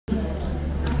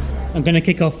I'm going to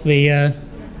kick off the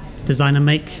design and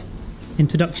make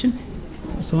introduction.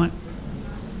 That's all right.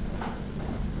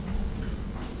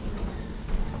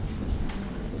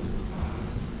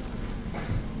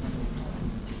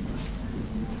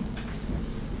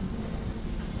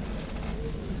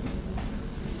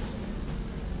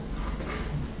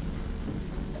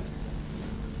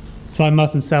 So I'm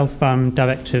Martin Self, I'm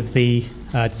director of the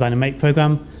Design and Make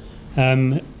programme.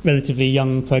 Relatively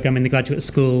young programme in the graduate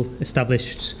school,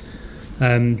 established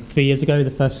 3 years ago,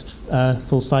 the first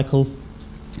full cycle.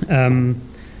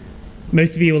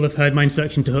 Most of you will have heard my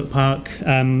introduction to Hooke Park,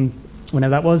 whenever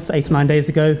that was, 8 or 9 days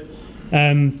ago.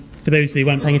 For those who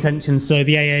weren't paying attention, so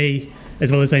the AA,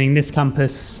 as well as owning this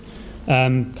campus,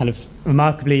 kind of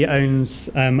remarkably owns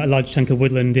a large chunk of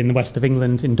woodland in the west of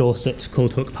England in Dorset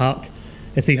called Hooke Park,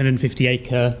 a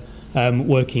 350-acre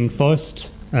working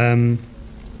forest.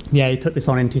 Yeah, he took this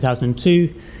on in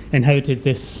 2002, inherited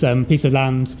this piece of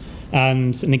land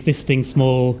and an existing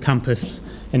small campus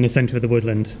in the centre of the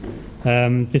woodland.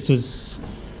 This was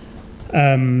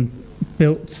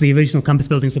built, the original campus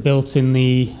buildings were built in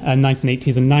the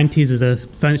 1980s and 90s as a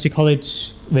furniture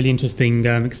college, really interesting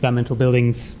experimental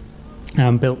buildings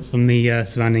built from the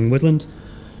surrounding woodland.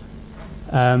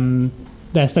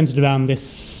 They're centred around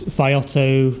this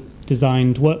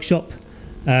Fiotto-designed workshop.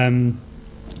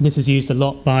 This is used a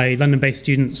lot by London-based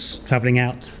students travelling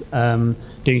out,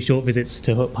 doing short visits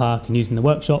to Hooke Park and using the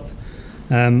workshop.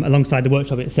 Alongside the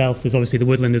workshop itself, there's obviously the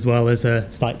woodland as well as a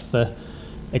site for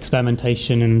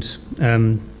experimentation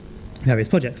and various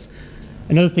projects.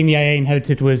 Another thing the AA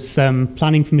inherited was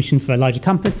planning permission for a larger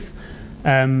campus.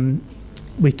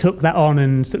 We took that on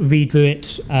and sort of redrew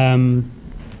it.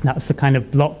 That's the kind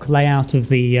of block layout of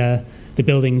the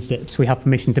buildings that we have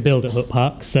permission to build at Hooke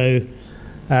Park. So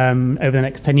over the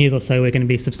next 10 years or so, we're going to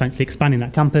be substantially expanding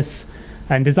that campus.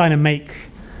 And Design and Make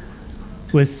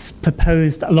was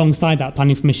proposed alongside that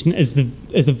planning permission as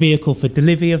a vehicle for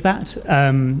delivery of that,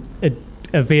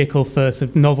 a vehicle for a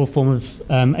sort of novel form of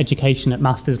education at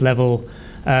master's level,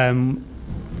 where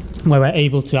we're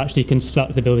able to actually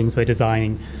construct the buildings we're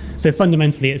designing. So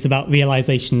fundamentally, it's about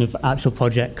realisation of actual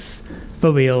projects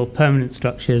for real, permanent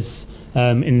structures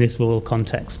in this rural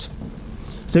context.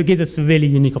 So it gives us a really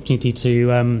unique opportunity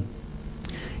to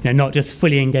not just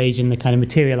fully engage in the kind of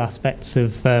material aspects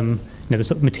of the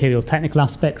sort of material technical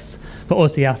aspects, but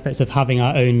also the aspects of having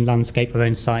our own landscape, our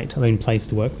own site, our own place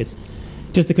to work with.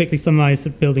 Just to quickly summarise the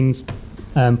buildings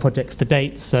projects to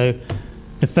date. So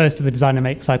the first of the Design and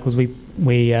Make cycles, we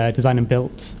designed and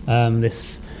built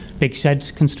this big shed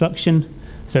construction.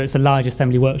 So it's a large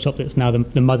assembly workshop that's now the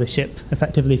mothership,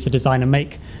 effectively, for Design and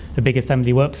Make, a big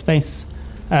assembly workspace.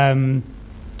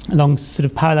 Along sort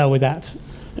of parallel with that,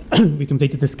 we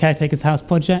completed this caretaker's house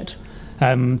project,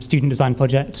 student design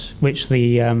project, which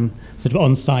the sort of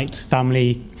on-site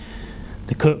family,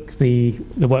 the cook, the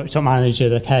workshop manager,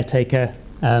 the caretaker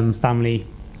family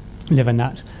live in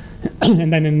that.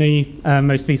 And then in the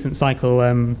most recent cycle,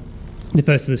 the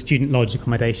first of the student lodge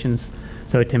accommodations,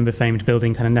 so a timber-framed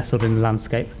building kind of nestled in the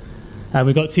landscape.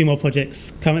 We've got 2 more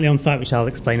projects currently on site, which I'll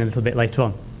explain a little bit later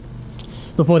on.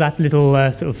 Before that, a little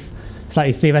sort of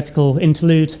slightly theoretical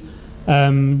interlude.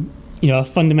 Our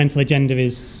fundamental agenda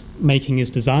is making is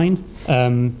design.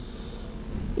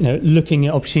 Looking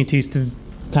at opportunities to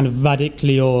kind of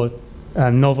radically or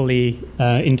novelly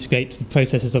integrate the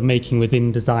processes of making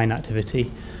within design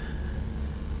activity.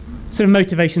 Sort of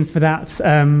motivations for that,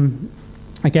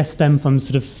 I guess, stem from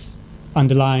sort of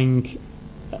underlying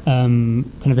kind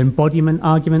of embodiment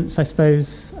arguments, I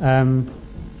suppose.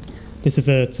 This is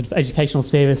a sort of educational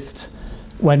theorist.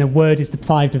 When a word is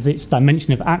deprived of its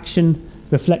dimension of action,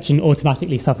 reflection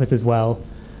automatically suffers as well.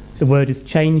 The word is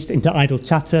changed into idle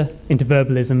chatter, into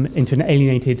verbalism, into an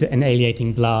alienated and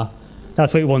alienating blah.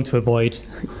 That's what we want to avoid.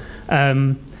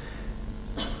 The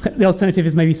alternative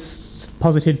is maybe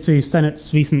posited through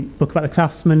Sennett's recent book about the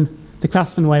craftsman. The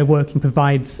craftsman way of working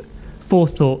provides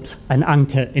forethought and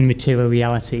anchor in material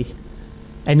reality,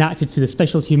 enacted through the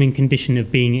special human condition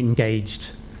of being engaged.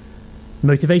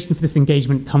 Motivation for this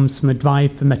engagement comes from a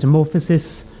drive for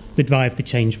metamorphosis, the drive to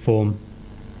change form.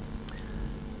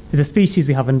 As a species,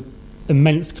 we have an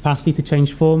immense capacity to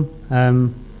change form.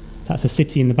 That's a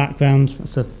city in the background.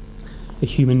 That's a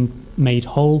human-made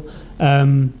whole.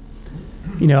 Our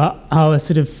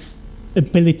sort of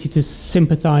ability to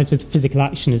sympathise with physical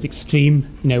action is extreme.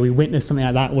 We witness something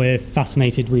like that, we're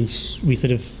fascinated. We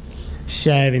sort of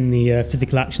share in the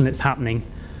physical action that's happening.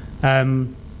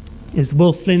 As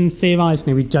Wolflin theorised,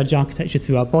 we judge architecture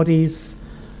through our bodies.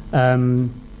 The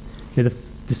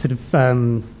sort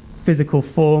of physical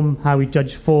form, how we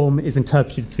judge form, is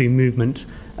interpreted through movement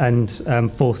and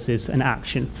forces and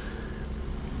action.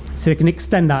 So we can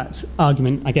extend that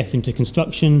argument, I guess, into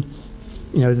construction,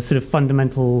 as a sort of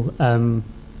fundamental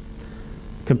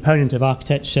component of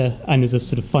architecture, and as a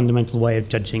sort of fundamental way of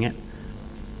judging it.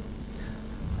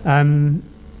 And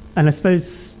I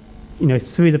suppose,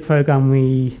 through the program,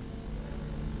 we,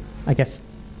 I guess,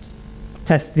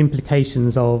 test the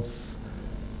implications of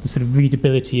the sort of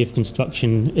readability of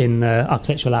construction in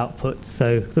architectural output.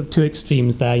 So sort of two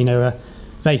extremes there, a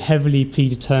very heavily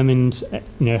predetermined,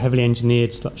 heavily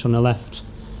engineered structure on the left,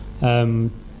 the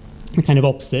kind of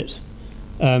opposite,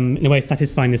 in a way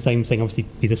satisfying the same thing. Obviously,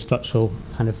 these are structural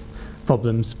kind of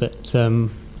problems, but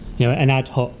an ad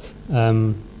hoc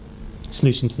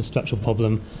solution to the structural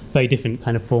problem, very different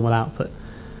kind of formal output.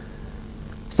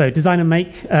 So design and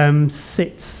make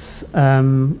sits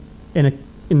in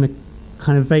the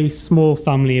kind of very small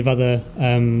family of other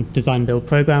design build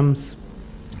programs,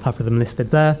 a couple of them listed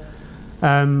there.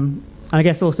 And I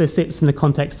guess also sits in the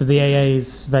context of the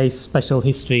AA's very special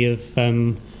history of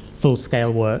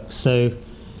full-scale work. So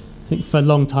I think for a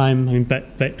long time,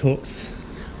 Brett talks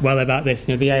well about this.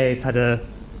 The AA's had a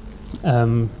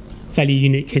fairly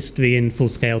unique history in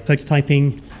full-scale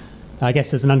prototyping. I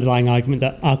guess there's an underlying argument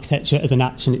that architecture as an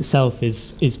action itself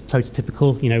is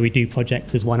prototypical. We do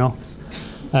projects as one-offs.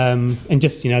 And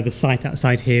just, the site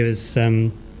outside here has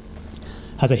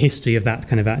a history of that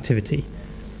kind of activity.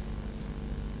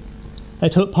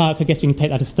 At Hooke Park, I guess we can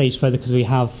take that a stage further because we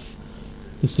have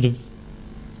the sort of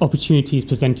opportunities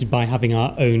presented by having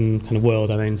our own kind of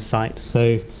world, our own site.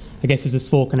 So I guess there's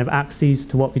 4 kind of axes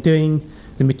to what we're doing.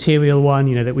 The material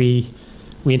one, that we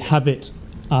inhabit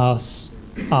our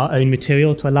own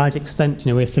material to a large extent.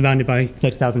 We're surrounded by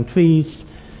 30,000 trees.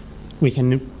 We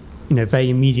can,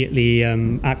 very immediately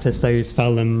access those,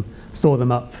 fell them, store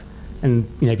them up, and,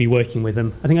 be working with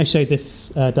them. I think I showed this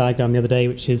diagram the other day,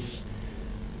 which is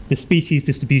the species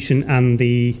distribution and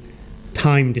the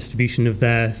time distribution of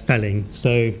their felling.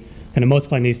 So kind of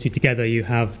multiplying these two together, you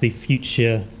have the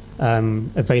future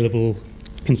available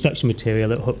construction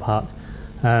material at Hooke Park.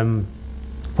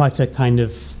 Quite a kind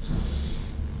of,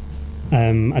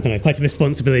 quite a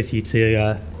responsibility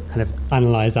to kind of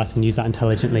analyse that and use that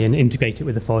intelligently and integrate it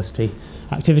with the forestry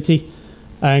activity.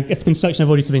 I guess construction I've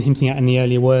already been hinting at in the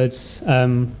earlier words.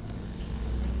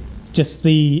 Just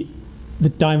the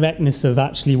directness of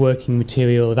actually working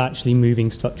material, of actually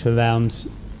moving structure around.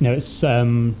 It's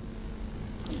a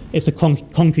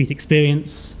concrete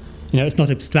experience. It's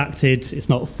not abstracted, it's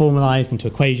not formalised into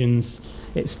equations.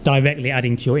 It's directly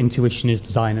adding to your intuition as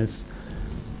designers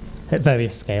at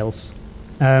various scales.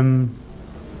 I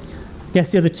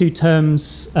guess the other 2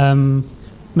 terms,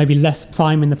 maybe less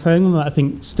prime in the programme, but I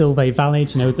think still very valid.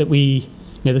 That we,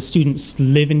 the students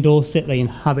live in Dorset, they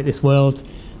inhabit this world,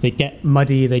 they get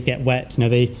muddy, they get wet.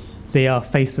 They are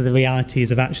faced with the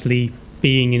realities of actually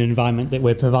being in an environment that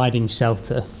we're providing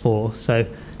shelter for. So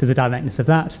there's a directness of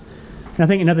that. And I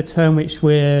think another term which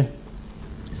we're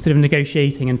sort of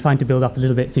negotiating and trying to build up a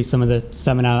little bit through some of the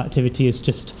seminar activity is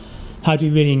just how do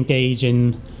we really engage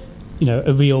in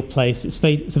a real place. It's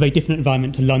a very different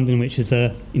environment to London, which is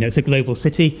it's a global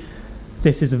city.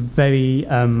 This is a very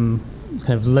kind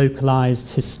of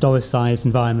localized, historicized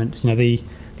environment.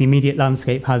 The immediate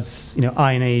landscape has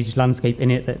Iron Age landscape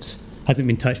in it that hasn't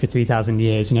been touched for 3,000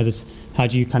 years. How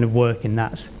do you kind of work in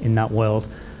that world?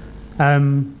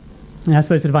 And I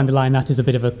suppose sort of underlying that is a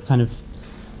bit of a kind of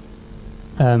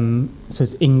I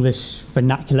suppose English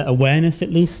vernacular awareness, at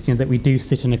least, that we do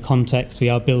sit in a context. We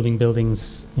are building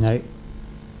buildings,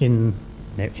 in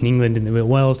England, in the real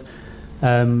world.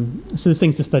 So there's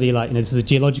things to study, like this is a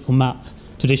geological map.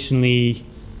 Traditionally,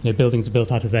 buildings are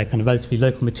built out of their kind of relatively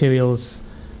local materials.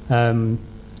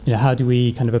 How do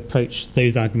we kind of approach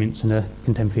those arguments in a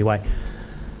contemporary way?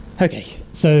 Okay,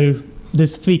 so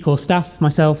there's 3 core staff: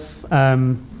 myself,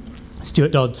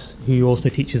 Stuart Dodd, who also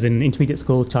teaches in intermediate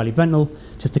school, Charlie Brentnell.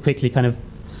 Just to quickly kind of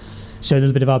show a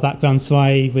little bit of our background. So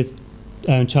I, with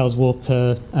Charles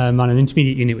Walker, ran an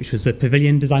intermediate unit, which was a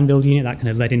pavilion design build unit. That kind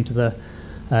of led into the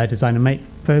design and make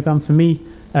program for me.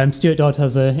 Stuart Dodd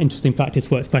has an interesting practice,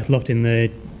 works quite a lot in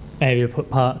the area of Hooke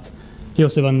Park. He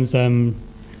also runs an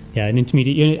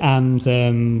intermediate unit and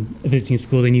a visiting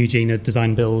school in Eugene, a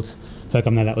design build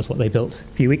program there. That was what they built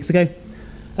a few weeks ago.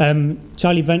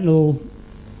 Charlie Brentnell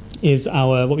is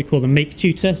our, what we call the make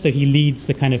tutor. So he leads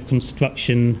the kind of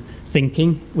construction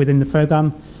thinking within the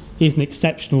program. He's an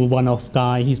exceptional one-off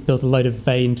guy. He's built a load of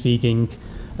very intriguing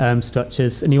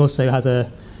structures, and he also has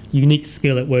a unique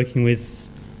skill at working with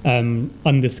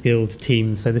underskilled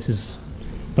teams. So this is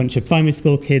a bunch of primary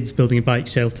school kids building a bike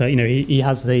shelter. He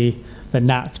has the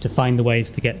knack to find the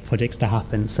ways to get projects to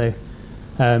happen. So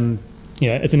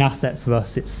as an asset for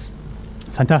us, it's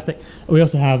it's fantastic. We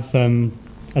also have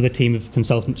other team of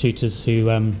consultant tutors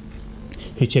who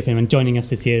chip in, and joining us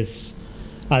this year is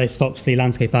Alice Foxley,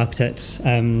 landscape architect.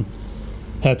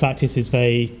 Her practice is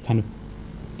very kind of,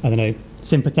 I don't know,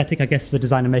 sympathetic, I guess, for the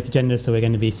design and make agenda, so we're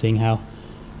going to be seeing how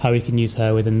we can use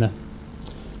her within the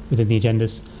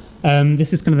agendas.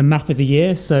 This is kind of the map of the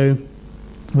year, so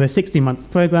we're a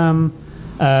 16-month programme,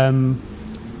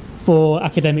 4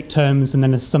 academic terms, and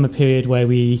then a summer period where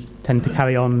we tend to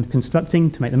carry on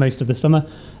constructing to make the most of the summer.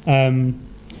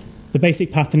 The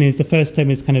basic pattern is the first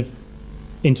term is kind of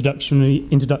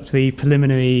introductory,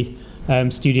 preliminary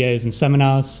studios and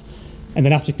seminars, and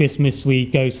then after Christmas we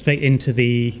go straight into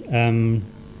the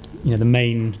the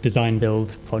main design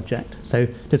build project. So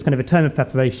there's kind of a term of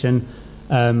preparation,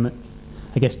 I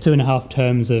guess 2.5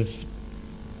 terms of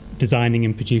designing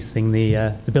and producing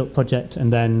the built project,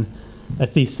 and then a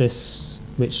thesis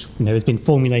which has been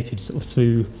formulated sort of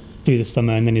through the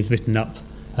summer and then is written up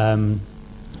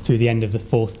through the end of the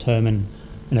 4th term and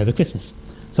over Christmas.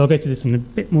 So I'll go through this in a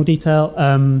bit more detail.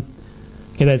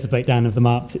 Okay, there's the breakdown of the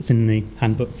marks. It's in the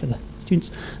handbook for the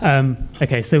students.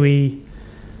 Okay, so we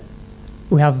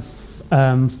have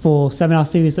 4 seminar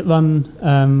series that run.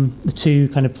 The 2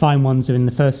 kind of prime ones are in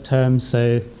the first term.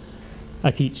 So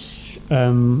I teach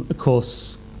a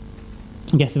course,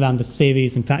 I guess, around the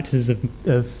theories and practices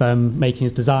of making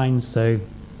as designs. So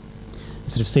a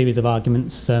sort of series of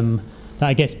arguments that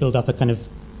I guess build up a kind of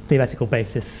theoretical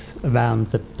basis around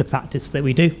the practice that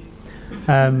we do.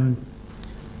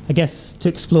 I guess to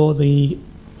explore the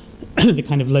the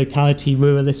kind of locality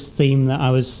ruralist theme that I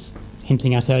was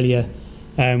hinting at earlier,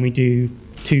 we do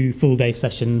 2 full-day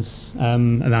sessions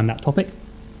around that topic.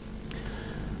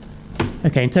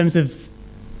 Okay, in terms of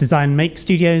design make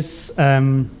studios,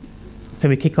 so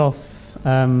we kick off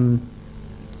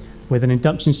with an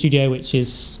induction studio, which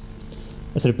is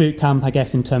a sort of boot camp, I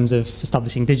guess, in terms of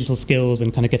establishing digital skills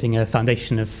and kind of getting a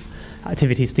foundation of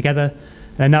activities together.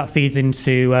 And that feeds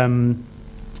into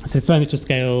sort of furniture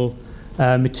scale,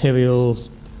 material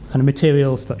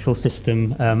structural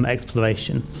system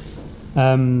exploration.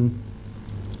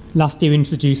 Last year we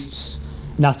introduced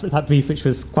an aspect of that brief which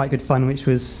was quite good fun, which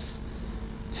was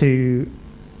to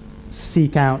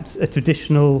seek out a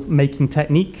traditional making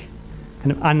technique,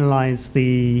 kind of analyze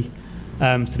the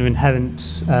sort of inherent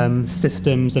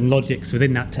systems and logics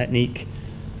within that technique,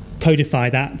 codify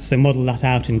that, so model that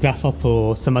out in Grasshopper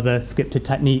or some other scripted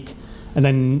technique, and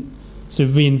then sort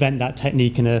of reinvent that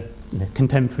technique in a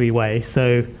contemporary way.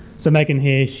 So Megan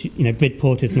here,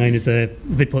 Bridport is known as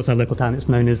Bridport's our local town. It's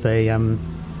known as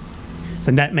it's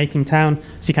a net making town.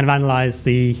 So you kind of analyse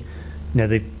the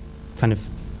kind of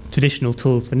traditional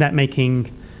tools for net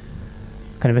making,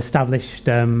 kind of established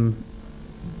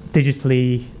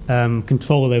digitally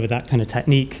control over that kind of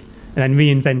technique, and then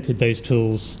reinvented those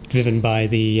tools driven by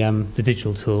the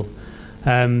digital tool.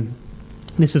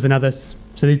 This was another.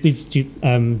 So these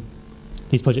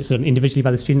projects are done individually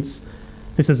by the students.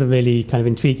 This was a really kind of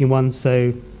intriguing one.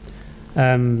 So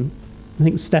I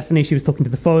think Stephanie, she was talking to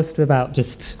the forester about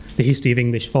just the history of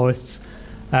English forests.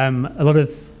 A lot of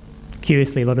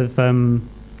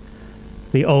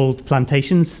the old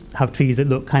plantations have trees that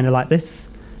look kind of like this.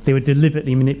 They were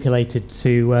deliberately manipulated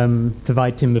to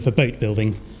provide timber for boat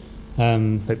building.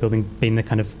 Boat building being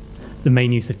the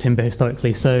main use of timber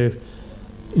historically. So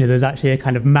there's actually a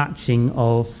kind of matching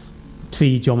of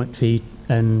tree geometry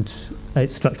and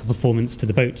its structural performance to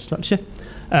the boat structure.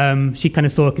 She kind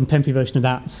of saw a contemporary version of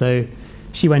that, so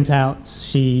she went out,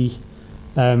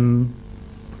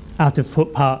 out of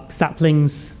Hooke Park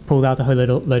saplings, pulled out a whole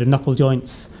load of knuckle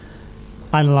joints,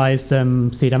 analysed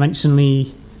them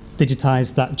 3-dimensionally,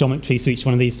 digitised that geometry, so each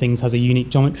one of these things has a unique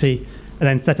geometry, and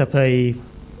then set up a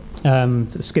sort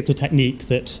of scripted technique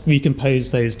that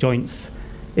recomposed those joints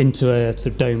into a sort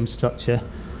of dome structure.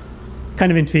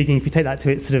 Kind of intriguing if you take that to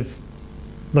its sort of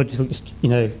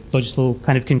logical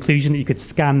kind of conclusion, that you could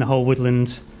scan the whole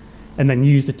woodland and then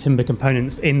use the timber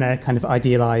components in their kind of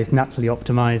idealized, naturally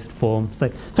optimized form.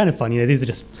 So kind of fun. These are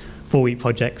just 4-week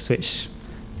projects which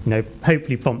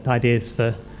hopefully prompt ideas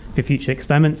for future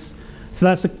experiments.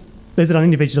 So those are done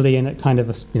individually and at kind of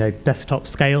a desktop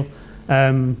scale.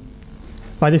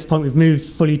 By this point we've moved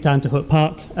fully down to Hooke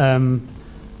Park.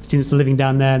 Students are living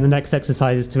down there, and the next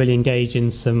exercise is to really engage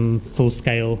in some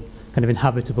full-scale kind of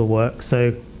inhabitable work.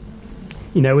 So,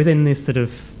 within this sort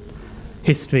of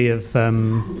history of,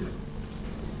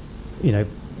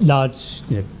 large,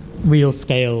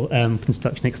 real-scale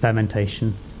construction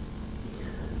experimentation.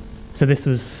 So this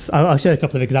was, I'll show a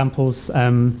couple of examples.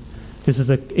 This is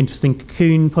an interesting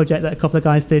cocoon project that a couple of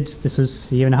guys did. This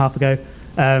was a year and a half ago.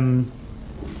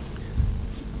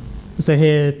 So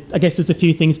here, I guess there's a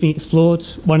few things being explored.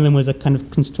 One of them was a kind of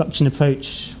construction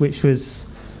approach, which was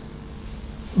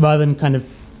rather than kind of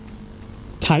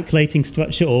calculating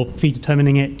structure or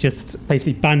predetermining it, just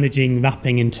basically bandaging,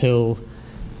 wrapping until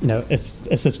a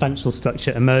substantial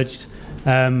structure emerged.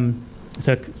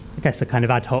 So I guess a kind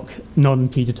of ad hoc,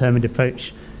 non-predetermined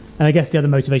approach. And I guess the other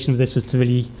motivation of this was to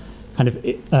really kind of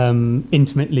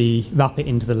intimately wrap it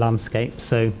into the landscape.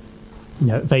 So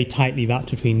very tightly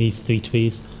wrapped between these three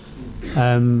trees.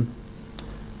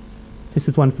 This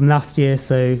is one from last year.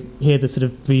 So here the sort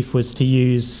of brief was to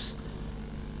use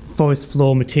forest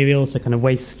floor material, so kind of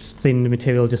waste-thin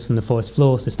material just from the forest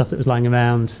floor, so stuff that was lying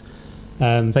around,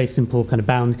 very simple kind of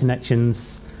bound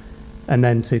connections, and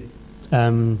then to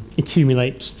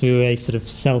accumulate through a sort of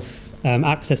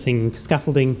self-accessing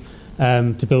scaffolding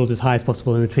to build as high as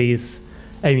possible in the trees,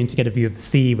 aiming to get a view of the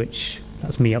sea,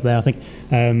 that's me up there, I think,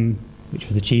 which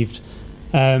was achieved.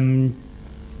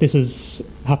 This was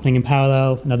happening in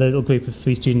parallel. Another little group of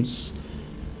 3 students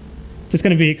just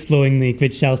going to be exploring the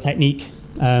grid shell technique,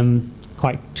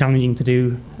 quite challenging to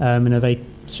do in a very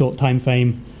short time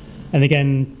frame. And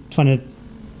again, trying to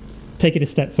take it a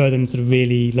step further and sort of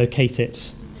really locate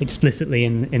it explicitly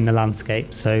in the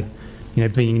landscape. So,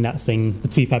 bringing that thing, the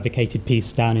prefabricated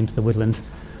piece, down into the woodland.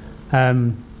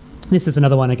 This is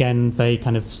another one, again, very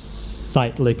kind of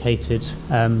site-located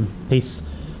piece.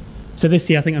 So this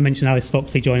year, I think I mentioned Alice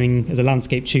Foxley joining as a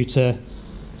landscape tutor.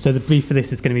 So the brief for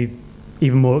this is going to be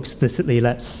even more explicitly,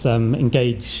 let's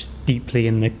engage deeply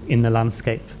in the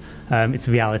landscape, its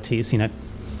realities,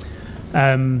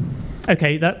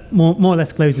 Okay, that more or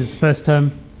less closes the first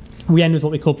term. We end with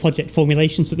what we call project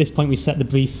formulation. So at this point, we set the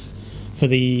brief for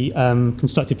the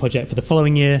constructed project for the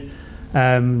following year.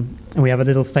 And we have a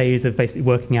little phase of basically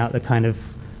working out the kind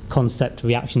of concept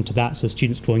reaction to that. So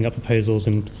students drawing up proposals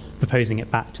and proposing it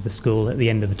back to the school at the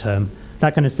end of the term.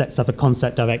 That kind of sets up a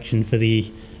concept direction for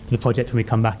the project when we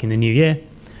come back in the new year.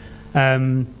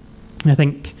 I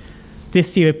think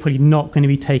this year we're probably not going to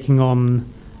be taking on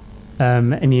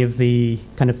any of the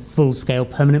kind of full-scale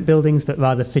permanent buildings, but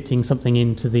rather fitting something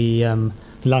into the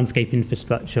landscape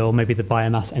infrastructure or maybe the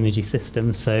biomass energy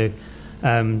system. So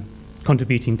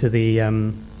contributing to the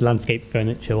landscape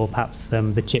furniture or perhaps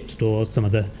the chip store or some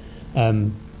of the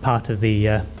part of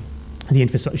the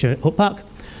infrastructure at Hooke Park.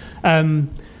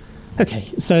 Okay,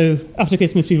 so after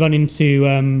Christmas we run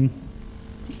into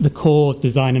the core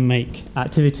design and make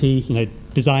activity,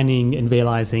 designing and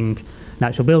realising an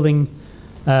actual building.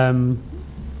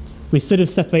 We sort of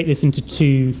separate this into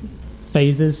 2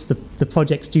 phases. The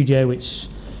project studio, which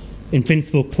in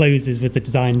principle closes with the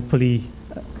design fully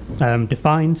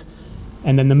defined,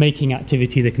 and then the making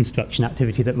activity, the construction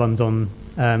activity that runs on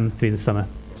through the summer.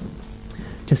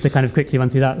 Just to kind of quickly run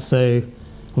through that, so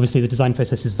obviously the design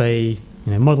process is very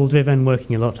model driven,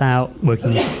 working a lot out,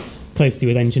 working closely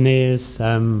with engineers,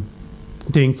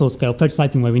 doing full-scale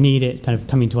prototyping where we need it, kind of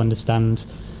coming to understand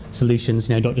solutions,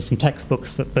 not just from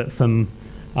textbooks, but from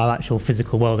our actual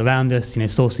physical world around us,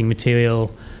 sourcing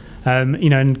material,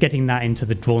 and getting that into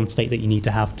the drawn state that you need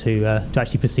to have to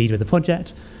actually proceed with the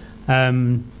project.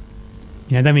 Then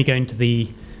we go into the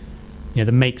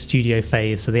make studio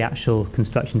phase, so the actual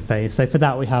construction phase. So for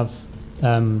that we have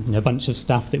a bunch of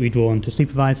staff that we draw on to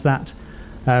supervise that.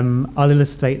 I'll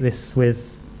illustrate this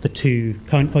with the 2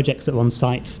 current projects that are on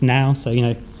site now.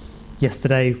 So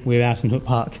yesterday we were out in Hooke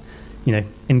Park,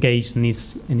 engaged in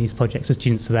these projects. The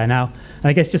students are there now. And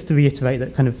I guess just to reiterate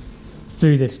that kind of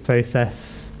through this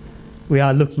process, we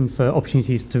are looking for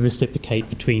opportunities to reciprocate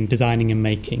between designing and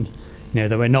making.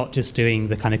 That we're not just doing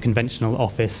the kind of conventional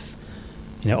office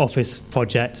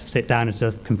project, sit down at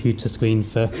a computer screen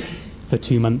for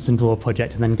 2 months and draw a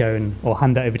project and then go or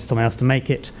hand that over to someone else to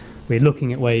make it. We're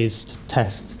looking at ways to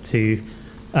test, to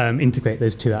integrate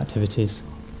those 2 activities.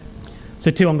 So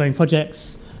 2 ongoing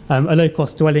projects, a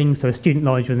low-cost dwelling, so a student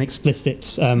lodge with an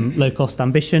explicit low-cost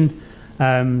ambition,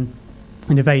 and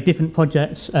a very different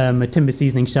project, a timber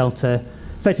seasoning shelter,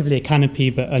 effectively a canopy,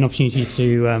 but an opportunity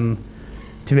to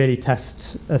really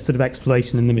test a sort of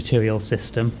exploration in the material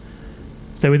system.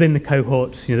 So within the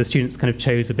cohort, the students kind of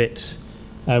chose a bit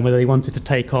whether they wanted to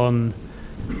take on,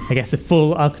 I guess, a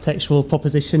full architectural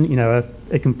proposition,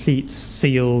 a complete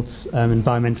sealed,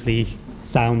 environmentally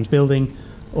sound building,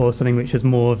 or something which was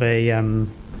more of a,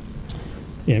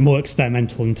 more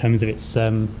experimental in terms of its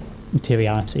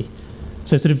materiality.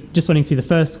 So sort of just running through the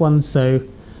first one. So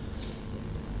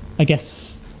I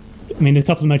guess, there's a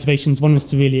couple of motivations. One was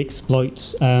to really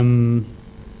exploit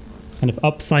kind of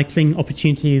upcycling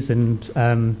opportunities and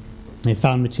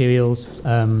found materials.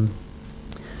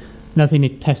 Another thing they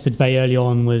tested very early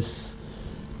on was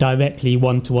directly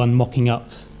one-to-one mocking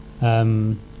up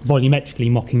volumetrically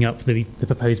mocking up the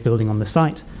proposed building on the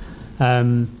site,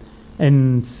 and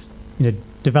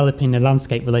developing the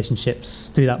landscape relationships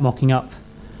through that mocking up,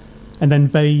 and then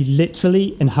very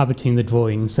literally inhabiting the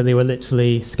drawings. So they were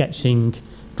literally sketching,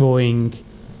 drawing,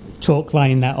 chalk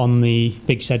lining that on the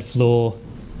big shed floor,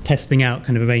 testing out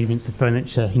kind of arrangements of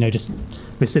furniture, just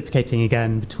reciprocating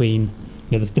again between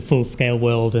the full-scale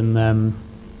world and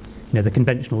the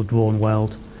conventional drawn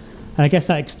world. And I guess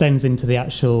that extends into the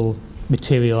actual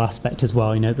material aspect as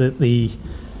well. There's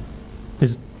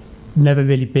never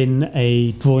really been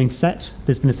a drawing set.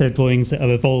 There's been a set of drawings that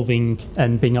are evolving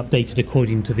and being updated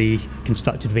according to the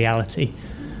constructed reality.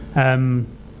 And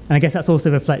I guess that's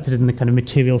also reflected in the kind of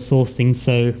material sourcing.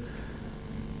 So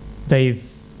they've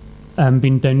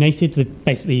been donated.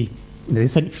 They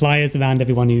sent flyers around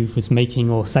everyone who was making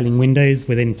or selling windows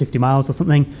within 50 miles or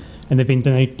something, and they've been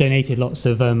donated lots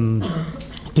of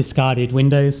discarded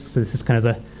windows. So this is kind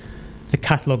of the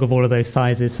catalogue of all of those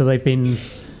sizes. So they've been,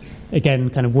 again,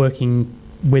 kind of working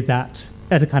with that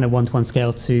at a kind of one-to-one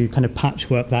scale to kind of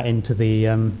patchwork that into the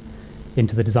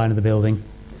design of the building.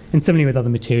 And similarly with other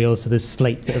materials, so there's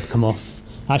slate that have come off.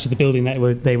 Actually, the building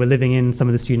that they were living in, some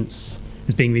of the students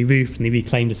was being re-roofed, and they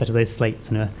reclaimed a set of those slates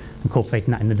and are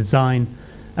incorporating that in the design.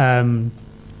 And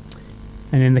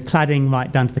in the cladding,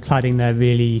 right down to the cladding, they're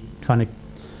really trying to,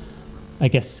 I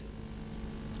guess,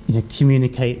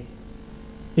 communicate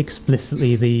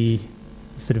explicitly the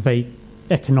sort of very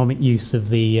economic use of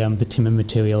the timber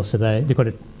material. So they've got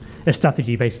a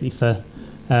strategy basically for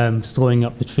sawing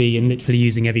up the tree and literally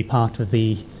using every part of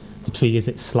the tree as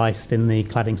it's sliced in the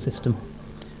cladding system.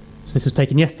 So this was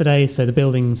taken yesterday, so the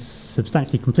building's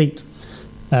substantially complete.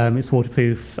 It's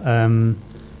waterproof.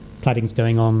 Cladding's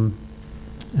going on.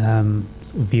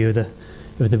 Sort of view of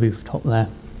the rooftop there.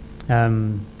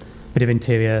 Bit of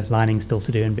interior lining still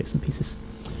to do in bits and pieces.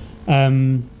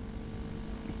 The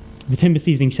timber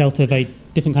seasoning shelter, very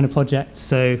different kind of project.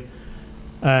 So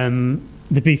the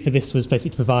brief for this was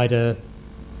basically to provide a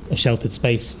sheltered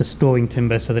space for storing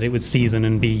timber so that it would season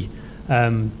and be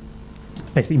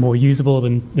basically more usable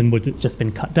than wood that's just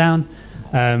been cut down.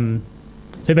 So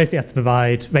it basically has to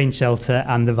provide rain shelter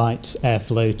and the right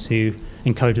airflow to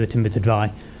encourage the timber to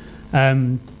dry.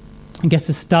 I guess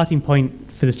the starting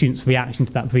point for the students' reaction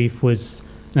to that brief was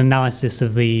an analysis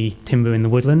of the timber in the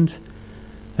woodland.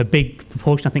 A big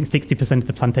proportion, I think 60% of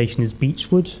the plantation is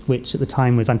beechwood, which at the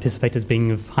time was anticipated as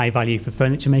being of high value for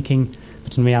furniture making,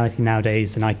 but in reality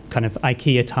nowadays, and kind of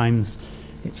IKEA times,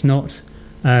 it's not.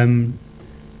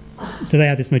 So they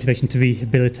had this motivation to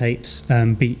rehabilitate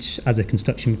beech as a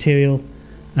construction material.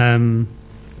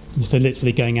 So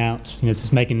literally going out, this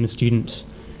is Megan, the student,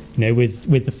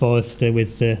 with the forester,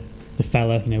 with the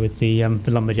fella, with the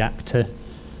lumberjack to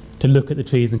look at the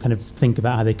trees and kind of think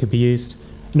about how they could be used.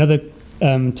 Another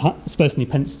person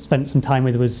who spent some time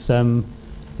with was a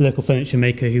local furniture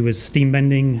maker who was steam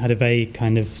bending, had a very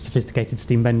kind of sophisticated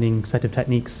steam bending set of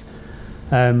techniques.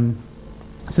 So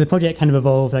the project kind of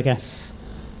evolved, I guess,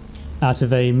 out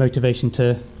of a motivation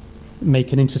to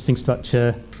make an interesting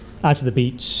structure out of the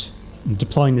beech,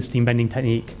 deploying the steam bending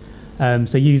technique.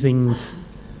 So using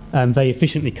very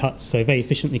efficiently cut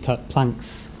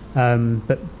planks,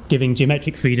 but giving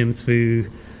geometric freedom through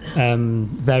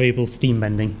variable steam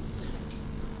bending.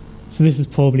 So this is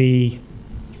probably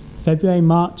February,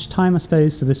 March time, I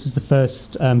suppose. So this was the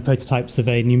first prototypes of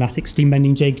a pneumatic steam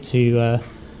bending jig to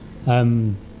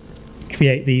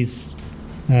create these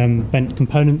bent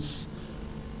components.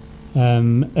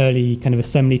 Early kind of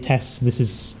assembly tests. This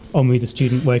is Omri, the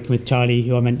student, working with Charlie,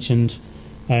 who I mentioned,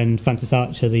 and Francis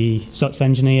Archer, the structural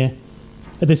engineer.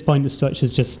 At this point, the structure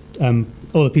is just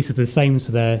all the pieces are the same,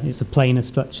 so it's a planar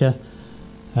structure.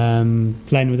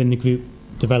 Glenn within the group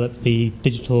developed the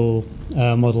digital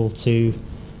model to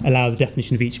allow the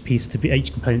definition of each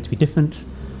component to be different,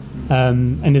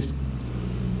 and this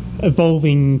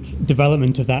evolving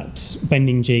development of that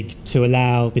bending jig to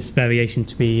allow this variation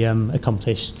to be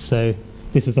accomplished. So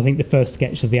this is, I think, the first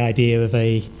sketch of the idea of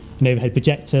an overhead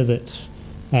projector that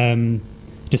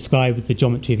described the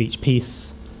geometry of each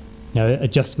piece,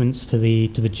 adjustments to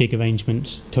the jig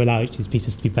arrangement to allow each of these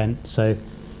pieces to be bent. So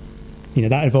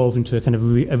that evolved into a kind of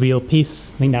a real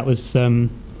piece. I think that was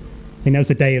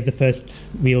the day of the first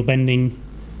real bending,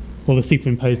 all the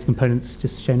superimposed components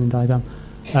just shown in the diagram.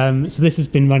 So this has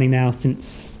been running now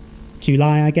since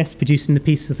July, I guess, producing the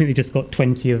pieces. I think they've just got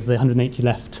 20 of the 180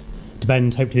 left to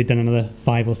bend. Hopefully they've done another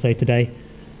 5 or so today.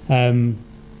 So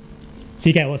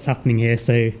you get what's happening here.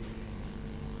 So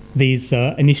these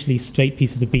are initially straight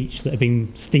pieces of beech that are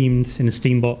being steamed in a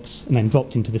steam box and then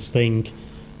dropped into this thing.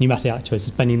 Pneumatic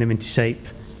actuators bending them into shape,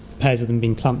 pairs of them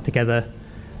being clamped together.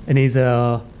 And these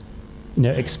are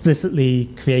explicitly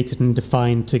created and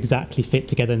defined to exactly fit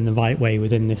together in the right way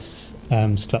within this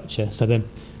structure. So they're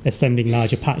assembling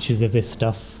larger patches of this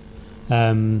stuff.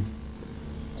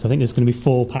 So I think there's going to be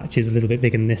 4 patches a little bit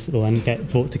bigger than this that will then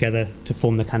get brought together to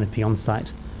form the canopy on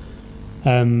site,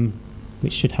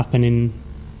 which should happen in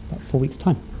about 4 weeks'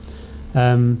 time.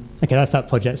 Okay, that's that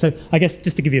project. So I guess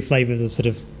just to give you a flavour of the sort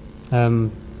of, I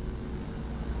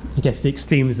guess the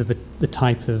extremes of the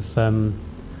type of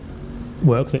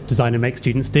work that designer makes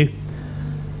students do.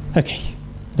 Okay,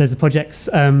 there's the projects.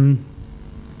 So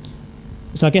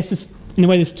I guess in a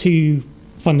way there's 2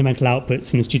 fundamental outputs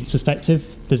from the student's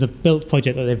perspective. There's a built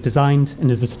project that they've designed, and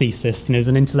there's this thesis. There's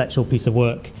an intellectual piece of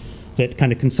work that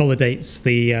kind of consolidates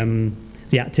the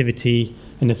activity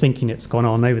and the thinking that's gone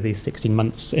on over these 16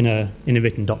 months in a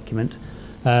written document.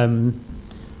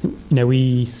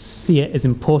 We see it as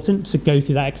important to go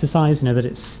through that exercise, that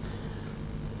it's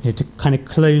to kind of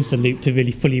close the loop, to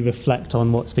really fully reflect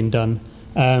on what's been done.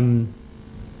 I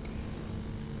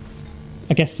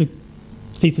guess the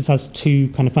thesis has 2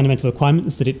 kind of fundamental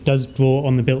requirements: that it does draw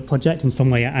on the built project in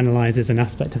some way, it analyses an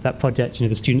aspect of that project,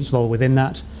 the student's role within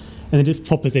that, and that it's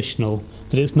propositional,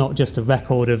 that it's not just a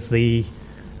record of the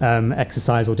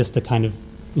exercise or just a kind of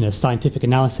scientific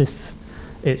analysis.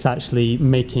 It's actually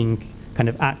making kind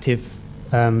of active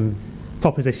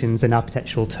propositions in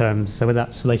architectural terms. So whether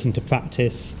that's relating to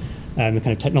practice, the kind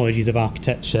of technologies of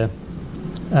architecture,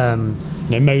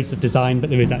 modes of design, but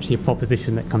there is actually a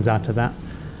proposition that comes out of that.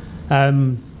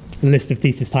 The list of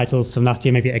thesis titles from last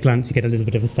year, maybe at a glance you get a little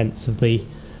bit of a sense of the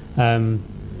kind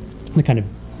of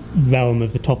realm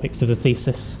of the topics of the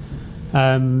thesis.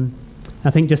 I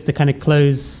think just to kind of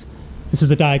close, this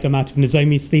was a diagram out of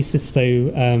Nozomi's thesis, so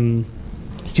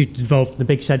student involved in the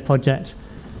Big Shed project.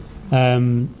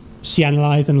 She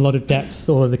analysed in a lot of depth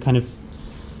all of the kind of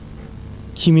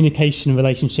communication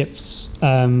relationships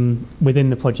within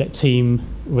the project team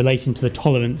relating to the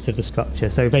tolerance of the structure.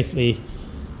 So basically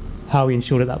how we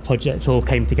ensured that project all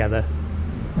came together.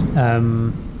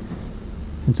 And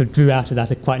so drew out of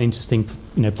that quite an interesting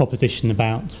proposition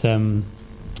about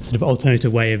sort of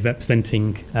alternative way of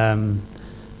representing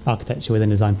architecture within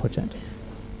a design project.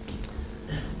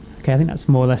 Okay, I think that's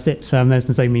more or less it. There's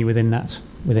Nozomi within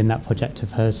that project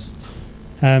of hers.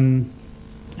 I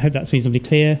hope that's reasonably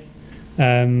clear.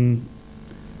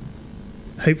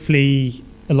 Hopefully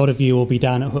a lot of you will be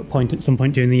down at Hooke Point at some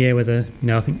point during the year, whether,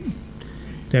 I think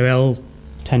they'll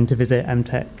tend to visit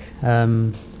MTech.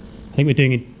 I think we're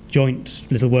doing a joint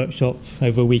little workshop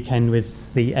over a weekend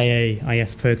with the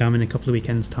AAIS programme in a couple of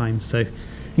weekends' time. So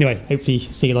anyway, hopefully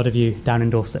see a lot of you down in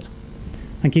Dorset.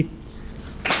 Thank you.